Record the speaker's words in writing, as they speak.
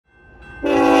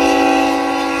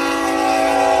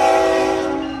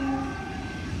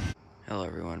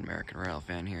American Rail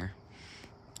fan here.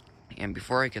 And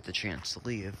before I get the chance to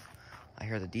leave, I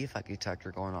hear the defect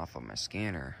detector going off on my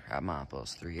scanner at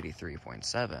milepost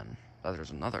 383.7, but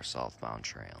there's another southbound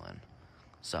trail in.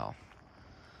 So,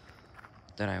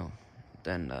 then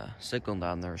the signal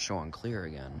down there showing clear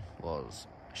again was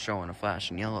showing a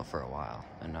flashing yellow for a while,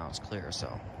 and now it's clear.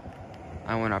 So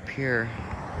I went up here,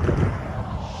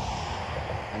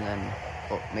 and then,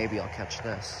 well, maybe I'll catch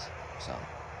this. So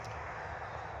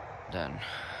then,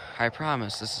 I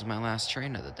promise this is my last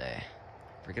train of the day.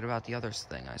 Forget about the other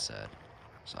thing I said.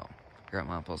 So, here at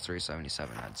milepost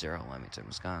 377 at 0, Lemington,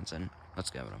 Wisconsin. Let's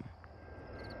give it 'em.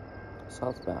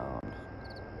 Southbound.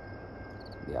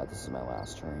 Yeah, this is my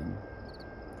last train,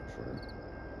 for sure.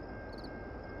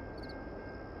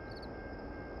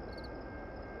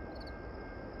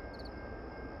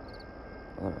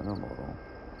 Another intermodal.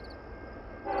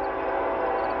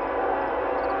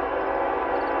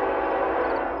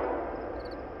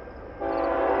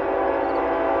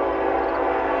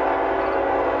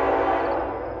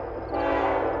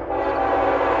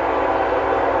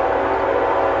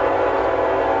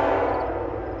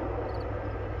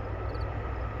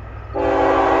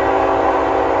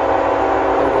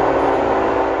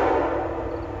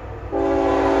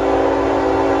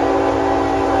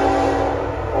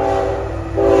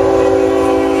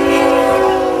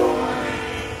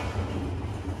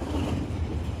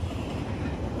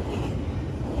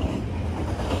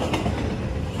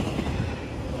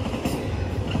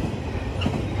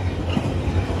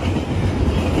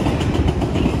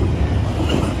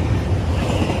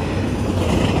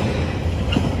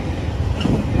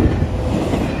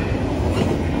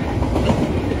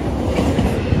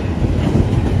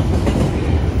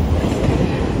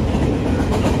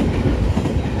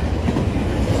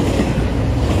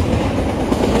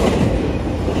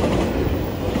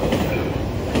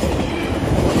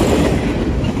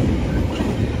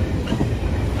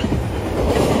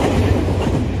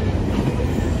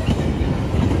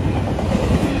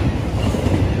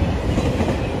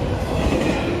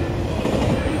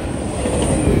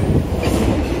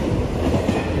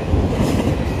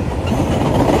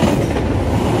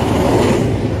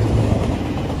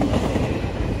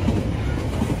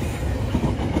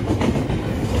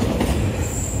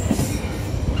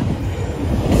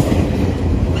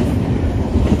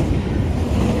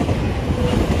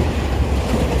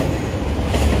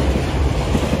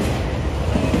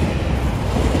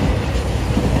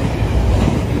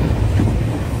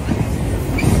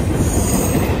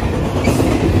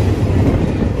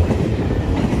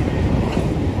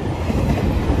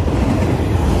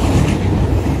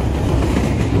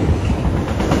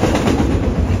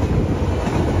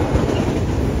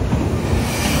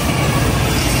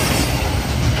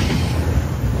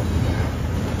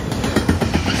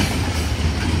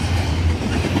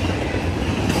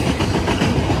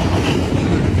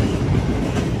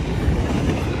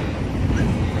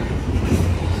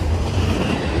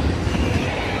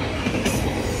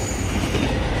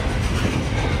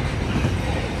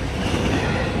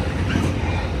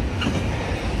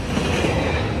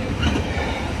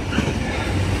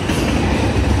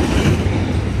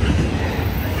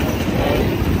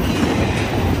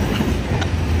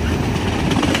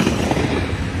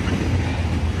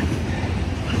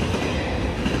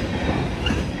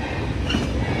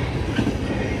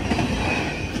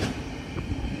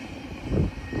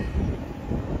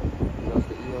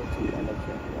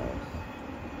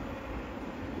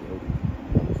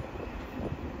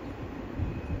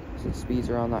 So speeds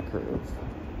around that curve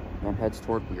and heads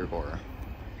toward Weirgora.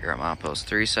 Here at milepost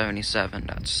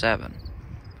 377.7.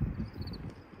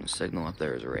 The signal up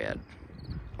there is red.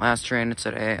 Last train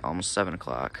today, almost 7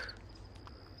 o'clock.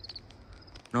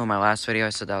 No, in my last video I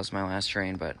said that was my last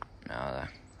train, but no,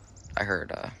 I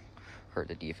heard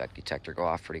the defect detector go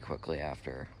off pretty quickly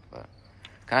after, but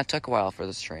kind of took a while for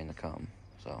this train to come.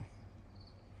 So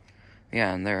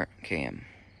yeah, and there it came.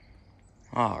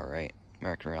 All right,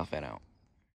 American Rail fan out.